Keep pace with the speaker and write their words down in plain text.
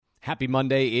Happy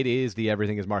Monday. It is the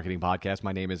Everything is Marketing podcast.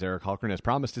 My name is Eric Hulkran. As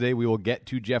promised, today we will get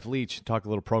to Jeff Leach, talk a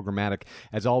little programmatic.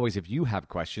 As always, if you have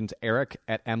questions,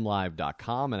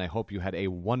 eric@mlive.com. And I hope you had a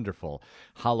wonderful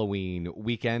Halloween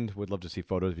weekend. Would love to see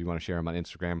photos if you want to share them on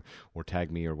Instagram or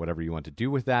tag me or whatever you want to do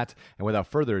with that. And without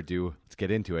further ado, let's get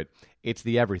into it. It's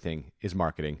the Everything is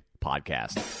Marketing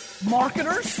podcast.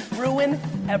 Marketers ruin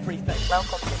everything.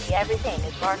 Welcome to the Everything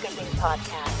is Marketing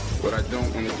podcast. What I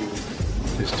don't want to do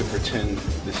is to pretend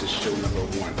this is show number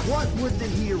one. What would the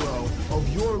hero of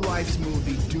your life's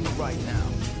movie do right now?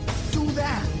 Do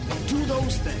that. Do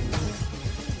those things.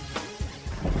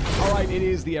 All right, it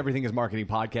is the Everything is Marketing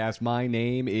podcast. My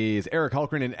name is Eric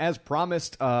Hulkran, and as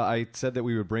promised, I said that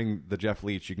we would bring the Jeff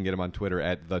Leach. You can get him on Twitter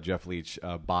at the Jeff Leach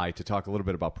by to talk a little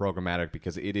bit about programmatic,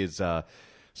 because it is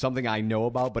something I know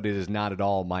about, but it is not at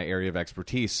all my area of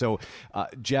expertise. So,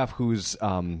 Jeff, who's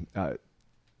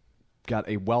got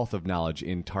a wealth of knowledge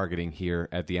in targeting here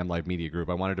at the MLive Media Group,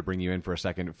 I wanted to bring you in for a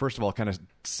second. First of all, kind of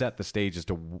set the stage as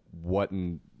to what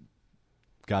in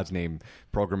God's name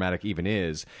programmatic even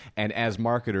is, and as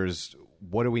marketers,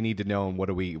 what do we need to know, and what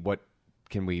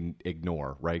can we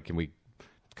ignore? Right? Can we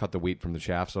cut the wheat from the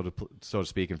chaff, so to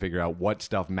speak, and figure out what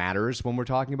stuff matters when we're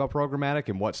talking about programmatic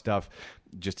and what stuff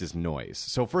just is noise?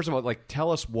 So first of all,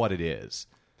 tell us what it is.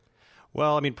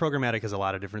 Well, I mean, programmatic is a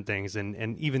lot of different things,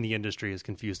 and even the industry is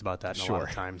confused about that a lot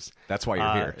of times. That's why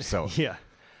you're here. So yeah.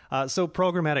 So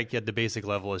programmatic at the basic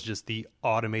level is just the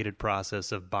automated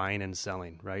process of buying and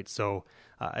selling, right? So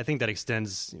I think that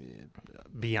extends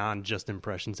beyond just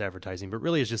impressions advertising, but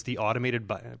really is just the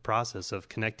automated process of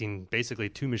connecting basically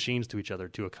two machines to each other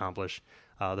to accomplish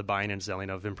the buying and selling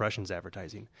of impressions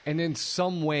advertising. And in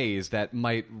some ways that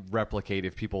might replicate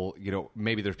if people,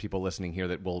 maybe there's people listening here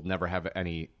that will never have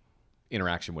any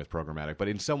interaction with programmatic, but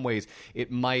in some ways it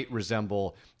might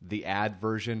resemble the ad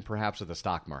version perhaps of the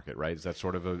stock market, right? Is that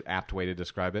sort of an apt way to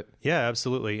describe it? Yeah,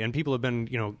 absolutely. And people have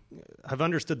been, have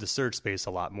understood the search space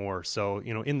a lot more. So,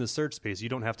 in the search space, you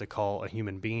don't have to call a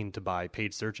human being to buy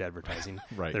paid search advertising.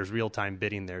 Right. There's real-time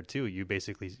bidding there too. You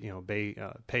basically,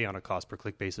 pay on a cost per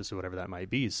click basis or whatever that might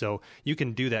be. So you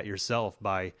can do that yourself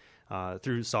by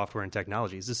through software and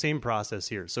technology. It's the same process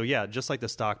here. So yeah, just like the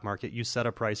stock market, you set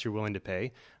a price you're willing to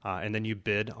pay, and then you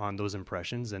bid on those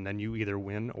impressions, and then you either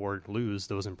win or lose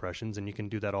those impressions, and you can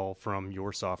do that all from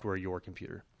your software, your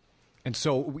computer. And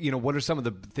so, what are some of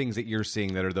the things that you're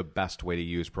seeing that are the best way to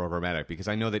use programmatic? Because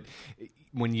I know that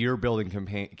when you're building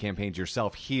campaigns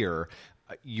yourself here,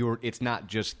 it's not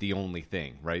just the only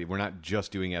thing, right? We're not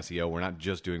just doing SEO. We're not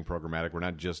just doing programmatic. We're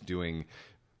not just doing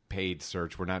paid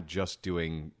search. We're not just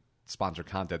doing sponsored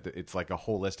content. It's like a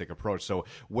holistic approach. So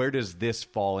where does this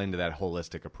fall into that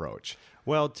holistic approach?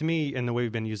 Well, to me, and the way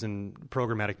we've been using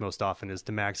programmatic most often is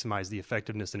to maximize the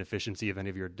effectiveness and efficiency of any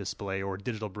of your display or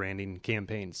digital branding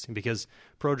campaigns. Because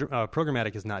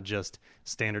programmatic is not just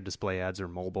standard display ads or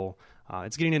mobile.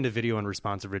 It's getting into video and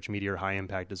responsive rich media or high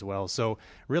impact as well. So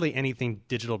really anything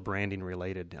digital branding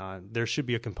related. There should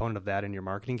be a component of that in your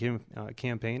marketing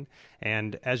campaign.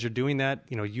 And as you're doing that,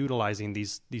 utilizing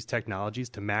these technologies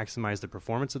to maximize the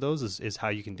performance of those is how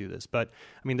you can do this. But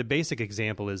I mean, the basic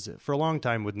example is for a long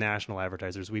time with national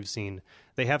advertisers, we've seen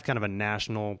they have kind of a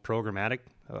national programmatic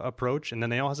approach, and then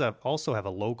they also have a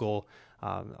local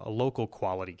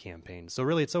quality campaign. So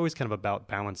really, it's always kind of about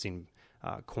balancing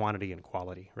quantity and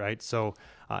quality, right? So,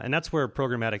 and that's where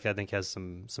programmatic, I think, has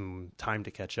some time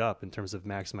to catch up in terms of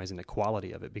maximizing the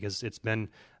quality of it, because it's been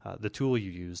the tool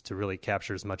you use to really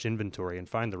capture as much inventory and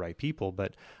find the right people.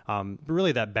 But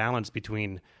really that balance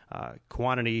between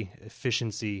quantity,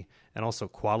 efficiency, and also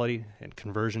quality and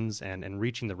conversions and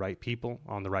reaching the right people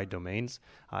on the right domains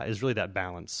is really that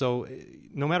balance. So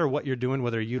no matter what you're doing,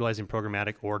 whether you're utilizing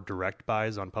programmatic or direct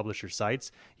buys on publisher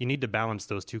sites, you need to balance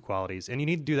those two qualities. And you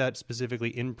need to do that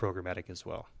specifically in programmatic as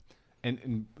well.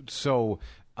 And so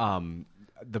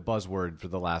the buzzword for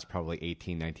the last probably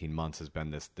 18, 19 months has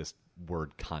been this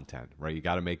word content, right? You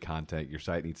got to make content. Your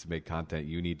site needs to make content.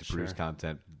 You need to produce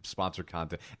content, sponsored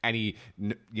content, any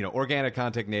organic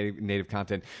content, native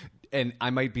content. And I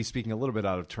might be speaking a little bit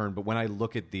out of turn, but when I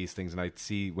look at these things and I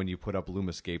see when you put up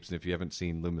Lumascapes, and if you haven't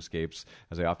seen Lumascapes,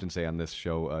 as I often say on this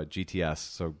show, GTS,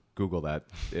 so Google that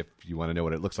if you want to know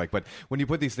what it looks like. But when you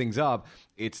put these things up,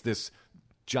 it's this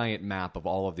giant map of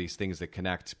all of these things that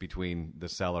connect between the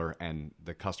seller and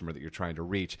the customer that you're trying to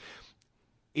reach.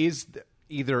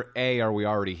 Either A, are we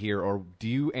already here, or do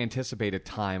you anticipate a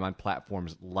time on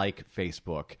platforms like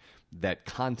Facebook that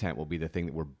content will be the thing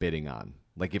that we're bidding on?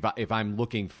 Like if I'm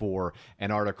looking for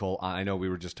an article, I know we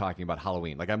were just talking about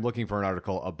Halloween. Like I'm looking for an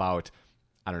article about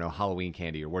I don't know, Halloween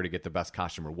candy or where to get the best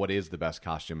costume or what is the best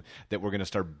costume, that we're going to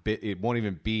start, it won't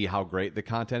even be how great the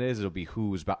content is. It'll be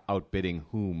who's outbidding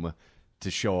whom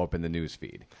to show up in the news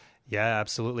feed. Yeah,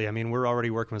 absolutely. I mean, we're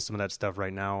already working with some of that stuff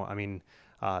right now. I mean,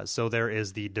 so there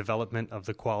is the development of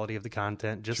the quality of the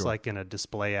content, just like in a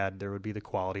display ad, there would be the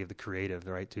quality of the creative,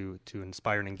 right, to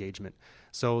inspire an engagement.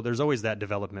 So there's always that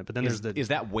development. But then is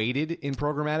that weighted in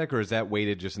programmatic, or is that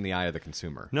weighted just in the eye of the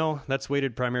consumer? No, that's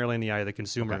weighted primarily in the eye of the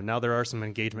consumer. Okay. Now there are some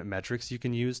engagement metrics you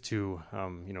can use to,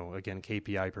 again,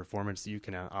 KPI performance that you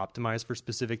can optimize for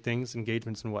specific things,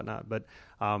 engagements and whatnot. But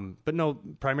no,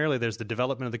 primarily there's the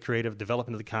development of the creative,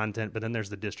 development of the content, but then there's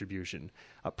the distribution.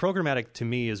 Programmatic to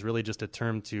me is really just a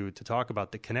term to talk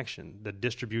about the connection, the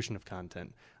distribution of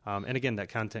content. And again, that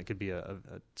content could be a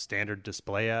standard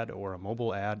display ad or a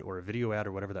mobile ad or a video ad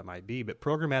or whatever that might be. But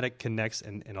programmatic connects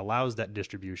and allows that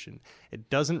distribution. It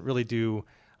doesn't really do,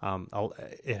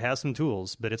 it has some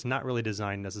tools, but it's not really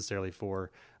designed necessarily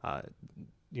for,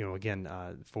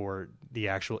 for the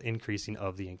actual increasing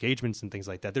of the engagements and things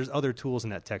like that. There's other tools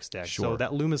in that tech stack. Sure. So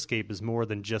that LumaScape is more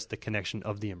than just the connection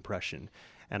of the impression.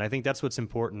 And I think that's what's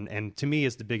important, and to me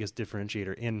is the biggest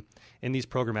differentiator in these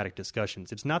programmatic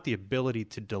discussions. It's not the ability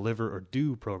to deliver or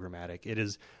do programmatic. It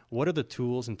is what are the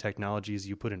tools and technologies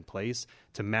you put in place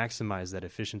to maximize that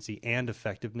efficiency and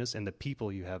effectiveness and the people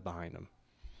you have behind them.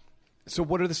 So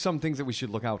what are some things that we should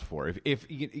look out for?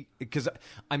 Because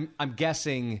I'm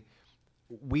guessing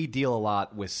we deal a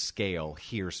lot with scale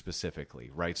here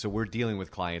specifically, right? So we're dealing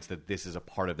with clients that this is a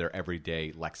part of their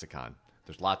everyday lexicon.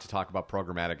 There's a lot to talk about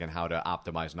programmatic and how to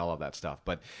optimize and all of that stuff.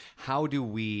 But how do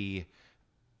we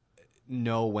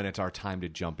know when it's our time to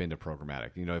jump into programmatic?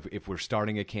 If we're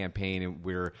starting a campaign and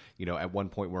we're, at one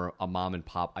point we're a mom and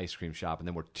pop ice cream shop, and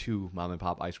then we're 2 mom and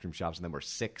pop ice cream shops, and then we're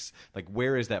 6. Like,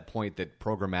 where is that point that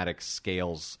programmatic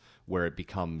scales where it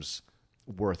becomes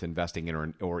worth investing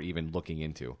in or even looking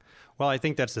into? Well, I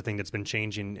think that's the thing that's been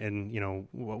changing, and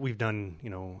what we've done,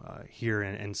 here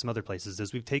and some other places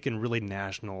is we've taken really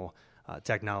national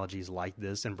technologies like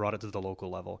this and brought it to the local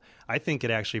level. I think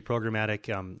it actually programmatic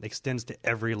extends to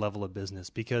every level of business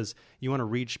because you want to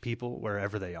reach people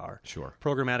wherever they are. Sure.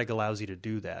 Programmatic allows you to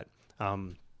do that.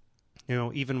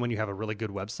 Even when you have a really good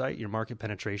website, your market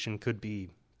penetration could be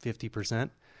 50%.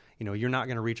 You're not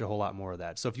going to reach a whole lot more of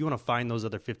that. So if you want to find those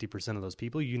other 50% of those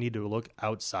people, you need to look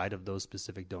outside of those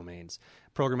specific domains.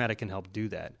 Programmatic can help do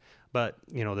that. But,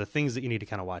 the things that you need to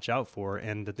kind of watch out for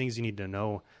and the things you need to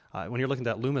know, when you're looking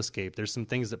at that LumaScape, there's some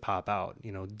things that pop out.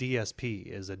 DSP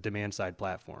is a demand-side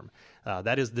platform.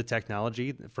 That is the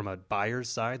technology from a buyer's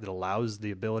side that allows the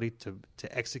ability to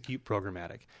execute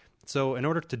programmatic. So in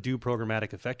order to do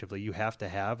programmatic effectively, you have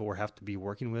to be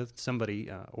working with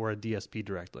somebody or a DSP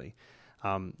directly.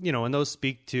 And those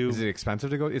speak to. Is it expensive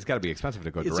to go? It's got to be expensive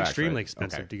to go direct. It's extremely right?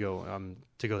 expensive Okay.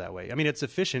 to go that way. I mean, it's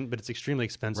efficient, but it's extremely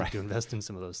expensive Right. to invest in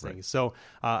some of those things. Right. So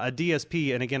a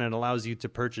DSP, and again, it allows you to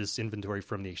purchase inventory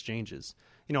from the exchanges.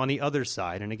 On the other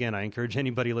side, and again, I encourage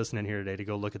anybody listening here today to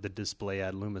go look at the display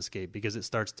ad LumaScape because it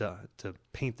starts to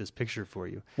paint this picture for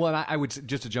you. Well, and I would,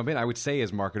 just to jump in, I would say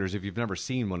as marketers, if you've never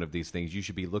seen one of these things, you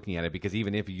should be looking at it because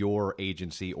even if your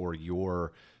agency or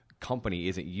your company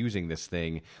isn't using this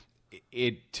thing,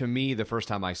 it to me, the first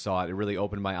time I saw it, it really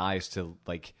opened my eyes to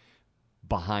like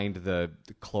behind the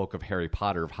cloak of Harry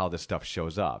Potter of how this stuff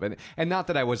shows up. And not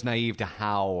that I was naive to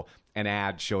how an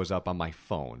ad shows up on my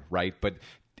phone, right? But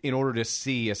in order to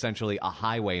see essentially a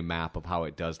highway map of how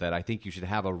it does that, I think you should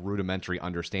have a rudimentary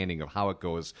understanding of how it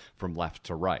goes from left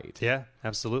to right. Yeah,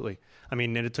 absolutely. I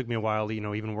mean, and it took me a while,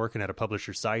 even working at a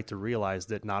publisher site to realize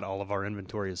that not all of our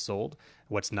inventory is sold.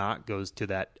 What's not goes to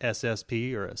that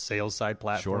SSP or a sales side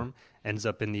platform, ends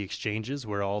up in the exchanges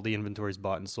where all the inventory is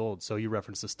bought and sold. So you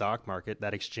reference the stock market,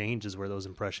 that exchange is where those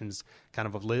impressions kind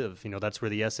of live. That's where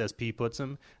the SSP puts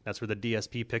them, that's where the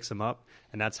DSP picks them up,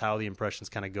 and that's how the impressions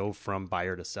kind of go from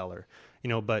buyer to seller.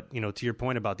 But to your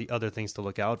point about the other things to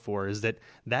look out for is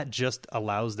that just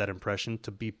allows that impression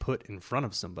to be put in front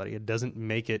of somebody. It doesn't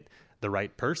make it the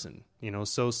right person.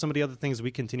 So some of the other things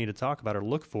we continue to talk about or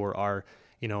look for are,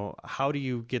 how do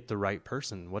you get the right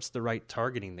person? What's the right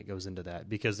targeting that goes into that?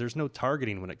 Because there's no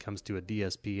targeting when it comes to a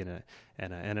DSP and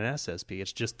an SSP.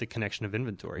 It's just the connection of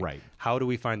inventory. Right. How do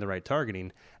we find the right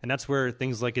targeting? And that's where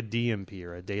things like a DMP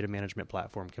or a data management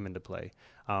platform come into play.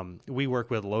 We work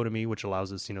with Lotame, which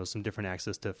allows us, some different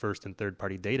access to first and third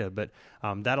party data, but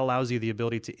that allows you the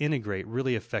ability to integrate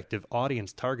really effective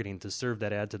audience targeting to serve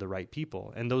that ad to the right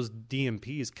people. And those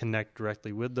DMPs connect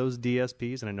directly with those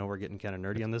DSPs. And I know we're getting kind of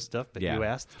nerdy on this stuff, but you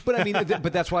asked. But I mean,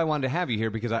 but that's why I wanted to have you here,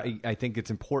 because I think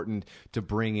it's important to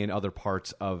bring in other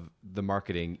parts of the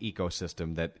marketing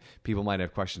ecosystem that people might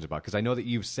have questions about. Because I know that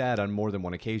you've said on more than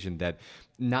one occasion that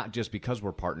not just because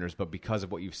we're partners, but because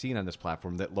of what you've seen on this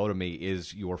platform, that Lotame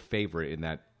is your favorite in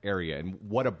that area. And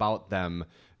what about them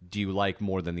do you like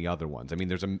more than the other ones? I mean,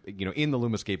 there's in the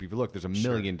Lumascape, if you look, there's a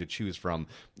million to choose from.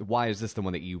 Why is this the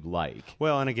one that you like?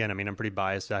 Well, and again, I mean, I'm pretty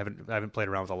biased. I haven't played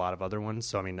around with a lot of other ones,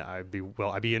 so I mean, I'd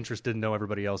be interested to know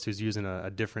everybody else who's using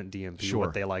a different DMP,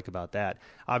 what they like about that.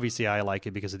 Obviously, I like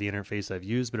it because of the interface I've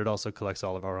used, but it also collects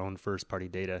all of our own first-party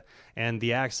data, and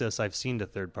the access I've seen to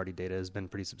third-party data has been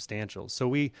pretty substantial. So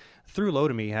we, through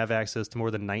Lotame, have access to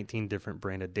more than 19 different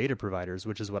branded data providers,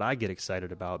 which is what I get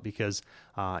excited about because,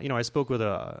 I spoke with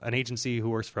an agency who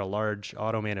works for a large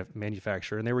auto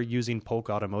manufacturer, and they were using Polk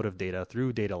Automotive data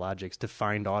through Datalogix to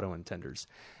find auto intenders.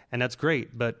 And that's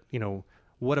great, but,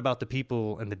 what about the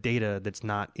people and the data that's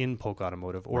not in Polk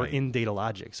Automotive or in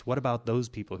Datalogix? What about those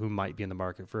people who might be in the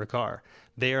market for a car?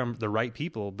 They are the right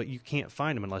people, but you can't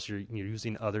find them unless you're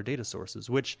using other data sources,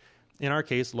 which in our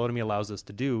case, Lotame allows us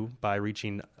to do by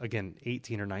reaching, again,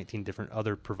 18 or 19 different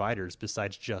other providers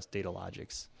besides just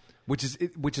Datalogix. Which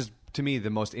is to me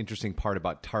the most interesting part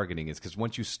about targeting is because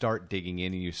once you start digging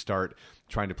in and you start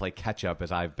trying to play catch up,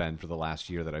 as I've been for the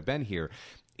last year that I've been here,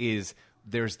 is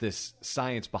there's this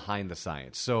science behind the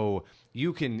science. So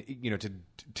you can,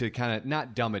 to kind of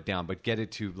not dumb it down, but get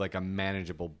it to like a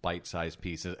manageable bite-sized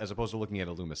piece as opposed to looking at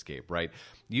a Lumascape, right?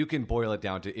 You can boil it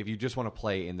down to, if you just want to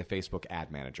play in the Facebook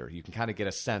ad manager, you can kind of get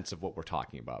a sense of what we're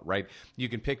talking about, right? You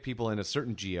can pick people in a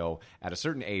certain geo at a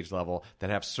certain age level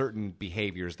that have certain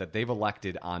behaviors that they've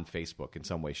elected on Facebook in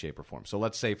some way, shape, or form. So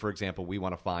let's say, for example, we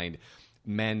want to find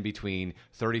men between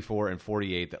 34 and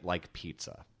 48 that like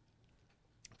pizza.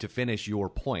 To finish your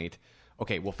point,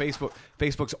 okay, well,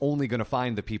 Facebook's only going to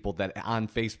find the people that on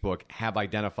Facebook have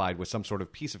identified with some sort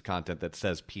of piece of content that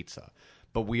says pizza.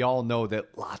 But we all know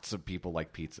that lots of people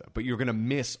like pizza. But you're going to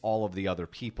miss all of the other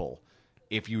people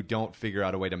if you don't figure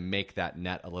out a way to make that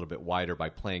net a little bit wider by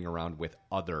playing around with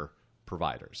other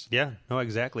providers. Yeah, no,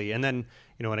 exactly. And then,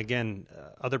 and again,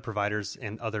 other providers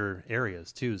in other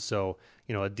areas too. So,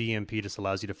 a DMP just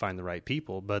allows you to find the right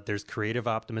people, but there's creative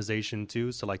optimization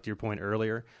too. So like to your point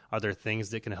earlier, are there things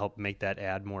that can help make that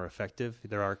ad more effective?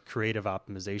 There are creative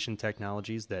optimization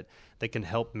technologies that can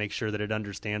help make sure that it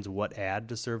understands what ad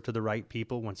to serve to the right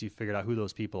people once you've figured out who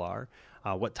those people are,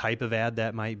 what type of ad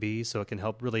that might be. So it can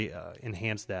help really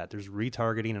enhance that. There's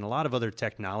retargeting and a lot of other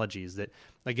technologies that,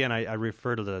 again, I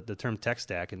refer to the term tech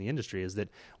stack in the industry, is that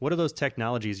what are those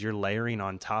technologies you're layering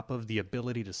on top of the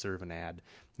ability to serve an ad?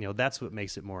 That's what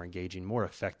makes it more engaging, more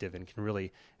effective, and can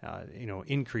really,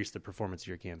 increase the performance of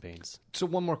your campaigns. So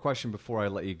one more question before I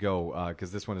let you go,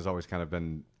 because this one has always kind of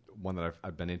been one that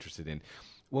I've been interested in.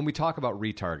 When we talk about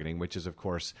retargeting, which is, of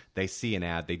course, they see an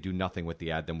ad, they do nothing with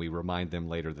the ad, then we remind them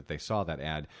later that they saw that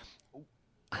ad.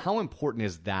 How important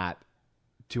is that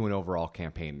to an overall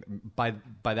campaign? By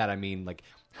that, I mean, like,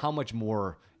 how much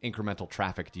more incremental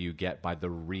traffic do you get by the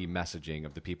re-messaging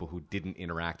of the people who didn't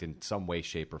interact in some way,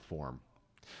 shape, or form?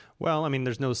 Well, I mean,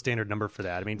 there's no standard number for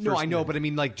that. I mean, no, I know, but I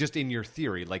mean, like, just in your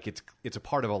theory, like, it's a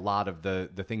part of a lot of the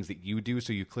things that you do,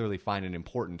 so you clearly find an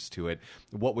importance to it.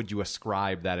 What would you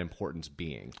ascribe that importance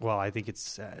being? Well, I think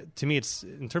it's, to me, it's,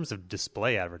 in terms of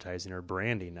display advertising or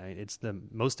branding, it's the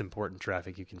most important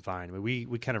traffic you can find. I mean,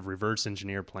 we kind of reverse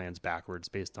engineer plans backwards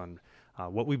based on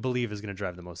what we believe is going to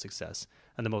drive the most success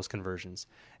and the most conversions.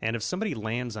 And if somebody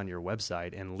lands on your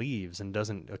website and leaves and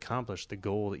doesn't accomplish the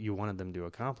goal that you wanted them to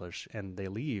accomplish, and they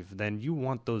leave, then you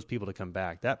want those people to come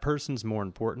back. That person's more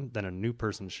important than a new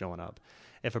person showing up.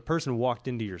 If a person walked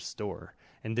into your store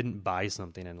and didn't buy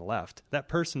something and left, that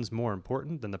person's more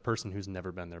important than the person who's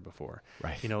never been there before.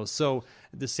 Right. So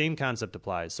the same concept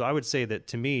applies. So I would say that,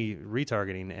 to me,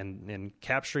 retargeting and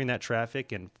capturing that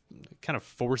traffic and kind of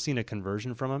forcing a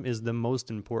conversion from them is the most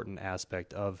important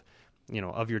aspect of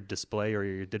your display or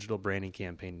your digital branding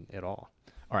campaign at all.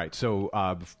 All right. So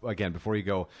again, before you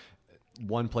go,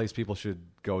 one place people should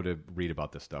go to read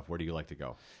about this stuff. Where do you like to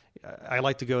go? I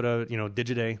like to go to,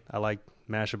 Digiday. I like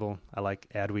Mashable. I like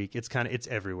Adweek. It's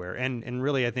everywhere. And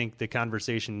really, I think the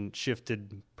conversation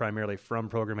shifted primarily from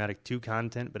programmatic to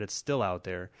content, but it's still out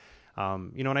there.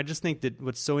 And I just think that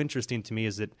what's so interesting to me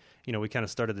is that, we kind of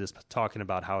started this talking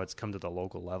about how it's come to the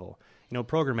local level.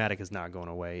 Programmatic is not going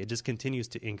away. It just continues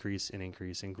to increase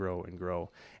and grow and grow.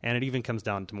 And it even comes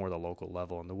down to more the local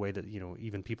level and the way that,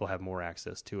 even people have more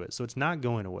access to it. So it's not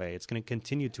going away. It's going to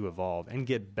continue to evolve and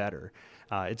get better.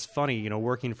 It's funny,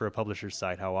 working for a publisher's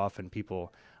site, how often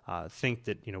people think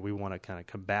that, we want to kind of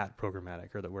combat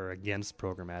programmatic or that we're against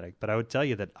programmatic. But I would tell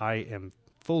you that I am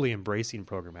fully embracing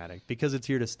programmatic because it's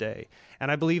here to stay. And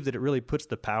I believe that it really puts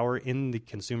the power in the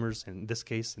consumers, in this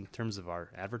case, in terms of our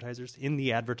advertisers, in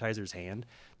the advertiser's hand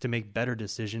to make better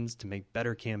decisions, to make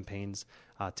better campaigns,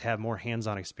 to have more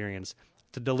hands-on experience,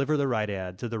 to deliver the right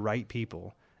ad to the right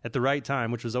people at the right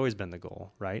time, which has always been the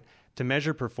goal, right? To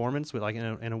measure performance with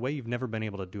in a way you've never been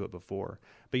able to do it before.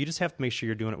 But you just have to make sure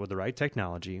you're doing it with the right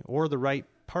technology or the right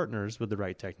partners with the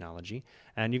right technology.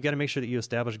 And you've got to make sure that you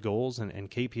establish goals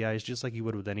and KPIs just like you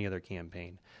would with any other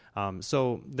campaign.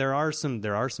 So there are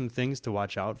some things to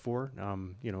watch out for.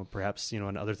 Perhaps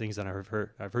and other things that I've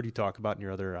heard you talk about in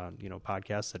your other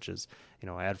podcasts, such as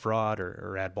ad fraud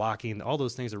or ad blocking. All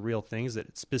those things are real things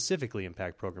that specifically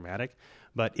impact programmatic.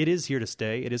 But it is here to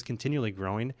stay. It is continually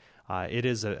growing. It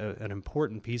is an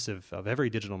important piece of every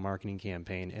digital marketing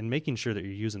campaign, and making sure that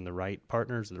you're using the right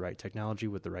partners, the right technology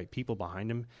with the right people behind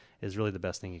them is really the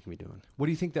best thing you can be doing. What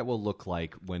do you think that will look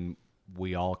like when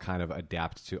we all kind of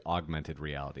adapt to augmented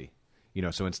reality?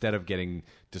 So instead of getting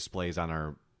displays on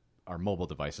our mobile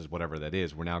devices, whatever that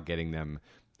is, we're now getting them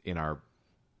in our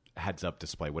heads-up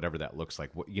display, whatever that looks like.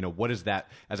 What is that?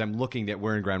 As I'm looking at,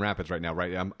 we're in Grand Rapids right now,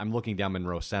 right? I'm looking down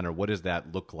Monroe Center. What does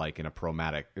that look like in a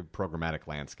programmatic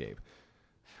landscape?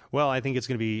 Well, I think it's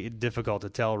going to be difficult to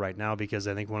tell right now because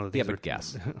I think one of the things. Yeah, but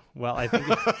guess. Well, I think.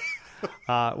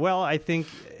 I think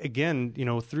again,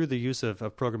 through the use of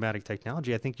programmatic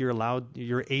technology, I think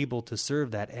you're able to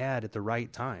serve that ad at the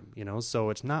right time. So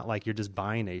it's not like you're just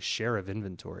buying a share of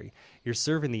inventory. You're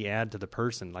serving the ad to the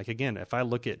person. Like again, if I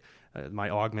look at my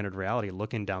augmented reality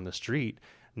looking down the street,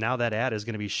 now that ad is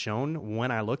going to be shown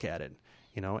when I look at it.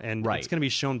 And right. It's going to be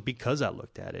shown because I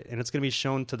looked at it, and it's going to be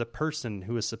shown to the person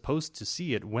who is supposed to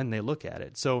see it when they look at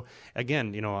it. So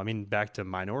again, back to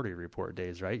Minority Report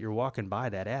days, right? You're walking by,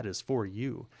 that ad is for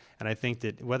you. And I think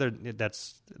that whether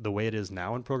that's the way it is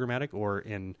now in programmatic or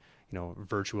in,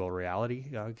 virtual reality,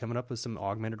 coming up with some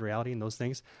augmented reality and those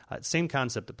things, same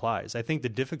concept applies. I think the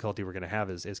difficulty we're going to have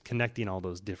is connecting all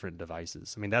those different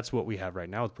devices. I mean, that's what we have right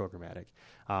now with programmatic.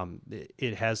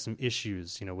 It has some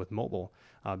issues, with mobile.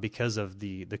 Because of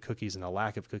the cookies and the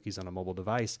lack of cookies on a mobile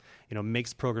device,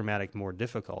 makes programmatic more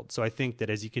difficult. So I think that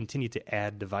as you continue to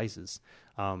add devices,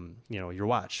 your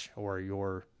watch or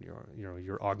your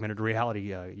augmented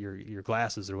reality, your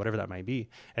glasses or whatever that might be,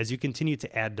 as you continue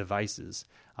to add devices,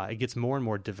 it gets more and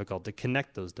more difficult to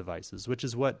connect those devices, which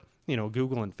is what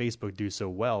Google and Facebook do so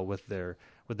well with their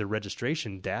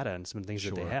registration data and some things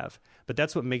that they have. But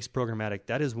that's what makes programmatic.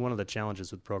 That is one of the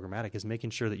challenges with programmatic, is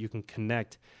making sure that you can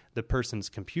connect the person's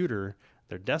computer,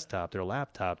 their desktop, their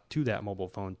laptop, to that mobile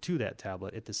phone, to that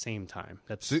tablet at the same time.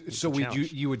 So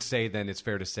you would say then it's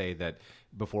fair to say that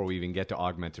before we even get to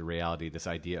augmented reality, this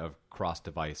idea of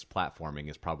cross-device platforming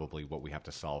is probably what we have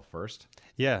to solve first?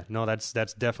 Yeah, no, that's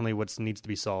definitely what needs to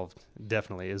be solved.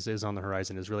 Definitely is on the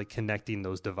horizon, is really connecting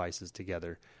those devices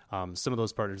together. Some of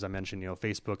those partners I mentioned,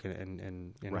 Facebook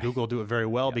and right. Google do it very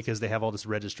well because they have all this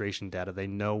registration data. They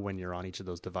know when you're on each of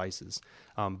those devices.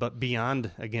 But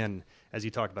beyond, again, as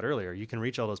you talked about earlier, you can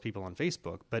reach all those people on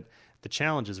Facebook, but the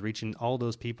challenge is reaching all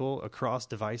those people across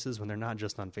devices when they're not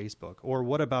just on Facebook. Or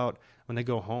what about when they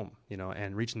go home,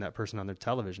 and reaching that person on their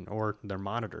television or their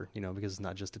monitor, because it's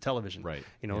not just a television. Right.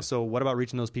 So what about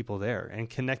reaching those people there? And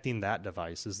connecting that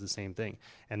device is the same thing.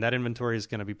 And that inventory is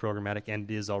going to be programmatic and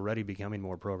is already becoming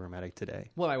more programmatic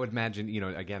today. Well, I would imagine,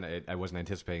 again, I wasn't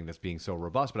anticipating this being so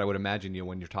robust, but I would imagine,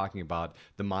 when you're talking about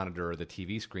the monitor or the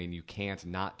TV screen, you can't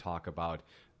not talk about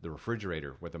the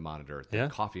refrigerator with a monitor, the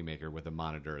coffee maker with a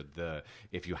monitor,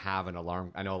 if you have an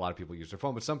alarm. I know a lot of people use their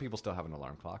phone, but some people still have an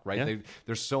alarm clock, right? Yeah.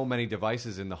 There's so many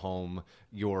devices in the home.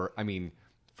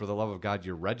 For the love of God,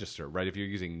 your register, right? If you're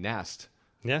using Nest,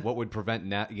 what would prevent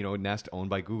Nest, owned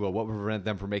by Google, what would prevent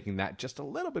them from making that just a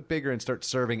little bit bigger and start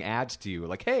serving ads to you?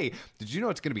 Like, hey, did you know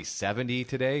it's going to be 70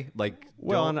 today?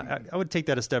 And I would take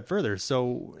that a step further.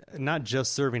 So not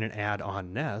just serving an ad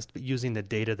on Nest, but using the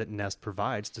data that Nest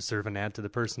provides to serve an ad to the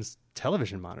person's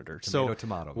television monitor.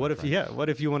 Tomato. What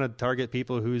if you want to target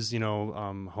people whose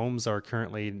homes are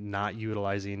currently not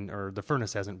utilizing, or the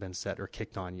furnace hasn't been set or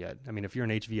kicked on yet? I mean, if you're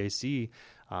an HVAC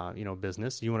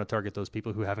business. You want to target those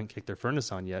people who haven't kicked their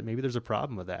furnace on yet. Maybe there's a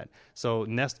problem with that. So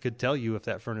Nest could tell you if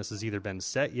that furnace has either been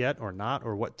set yet or not,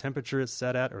 or what temperature it's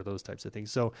set at, or those types of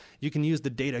things. So you can use the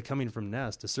data coming from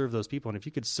Nest to serve those people. And if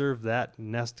you could serve that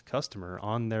Nest customer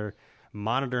on their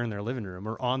monitor in their living room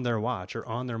or on their watch or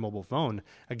on their mobile phone,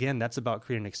 again, that's about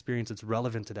creating an experience that's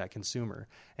relevant to that consumer.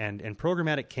 And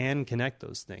programmatic can connect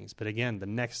those things. But again, the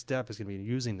next step is going to be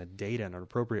using the data in an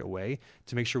appropriate way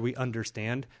to make sure we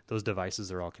understand those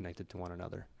devices are all connected to one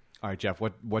another. All right, Jeff,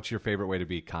 what's your favorite way to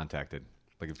be contacted?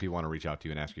 Like if people want to reach out to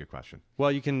you and ask you a question.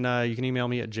 Well, you can email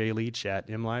me at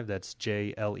jleitch@mlive. That's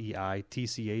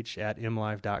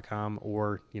JLEITCH@mlive.com.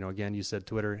 Or, again, you said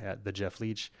Twitter at the Jeff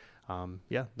Leitch.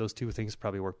 Those two things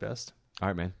probably work best. All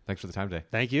right, man. Thanks for the time today.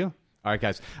 Thank you. All right,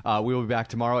 guys. We will be back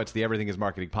tomorrow. It's the Everything is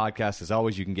Marketing podcast. As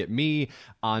always, you can get me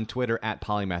on Twitter at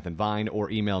Polymath and Vine or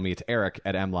email me. It's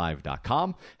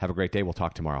eric@mlive.com. Have a great day. We'll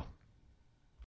talk tomorrow.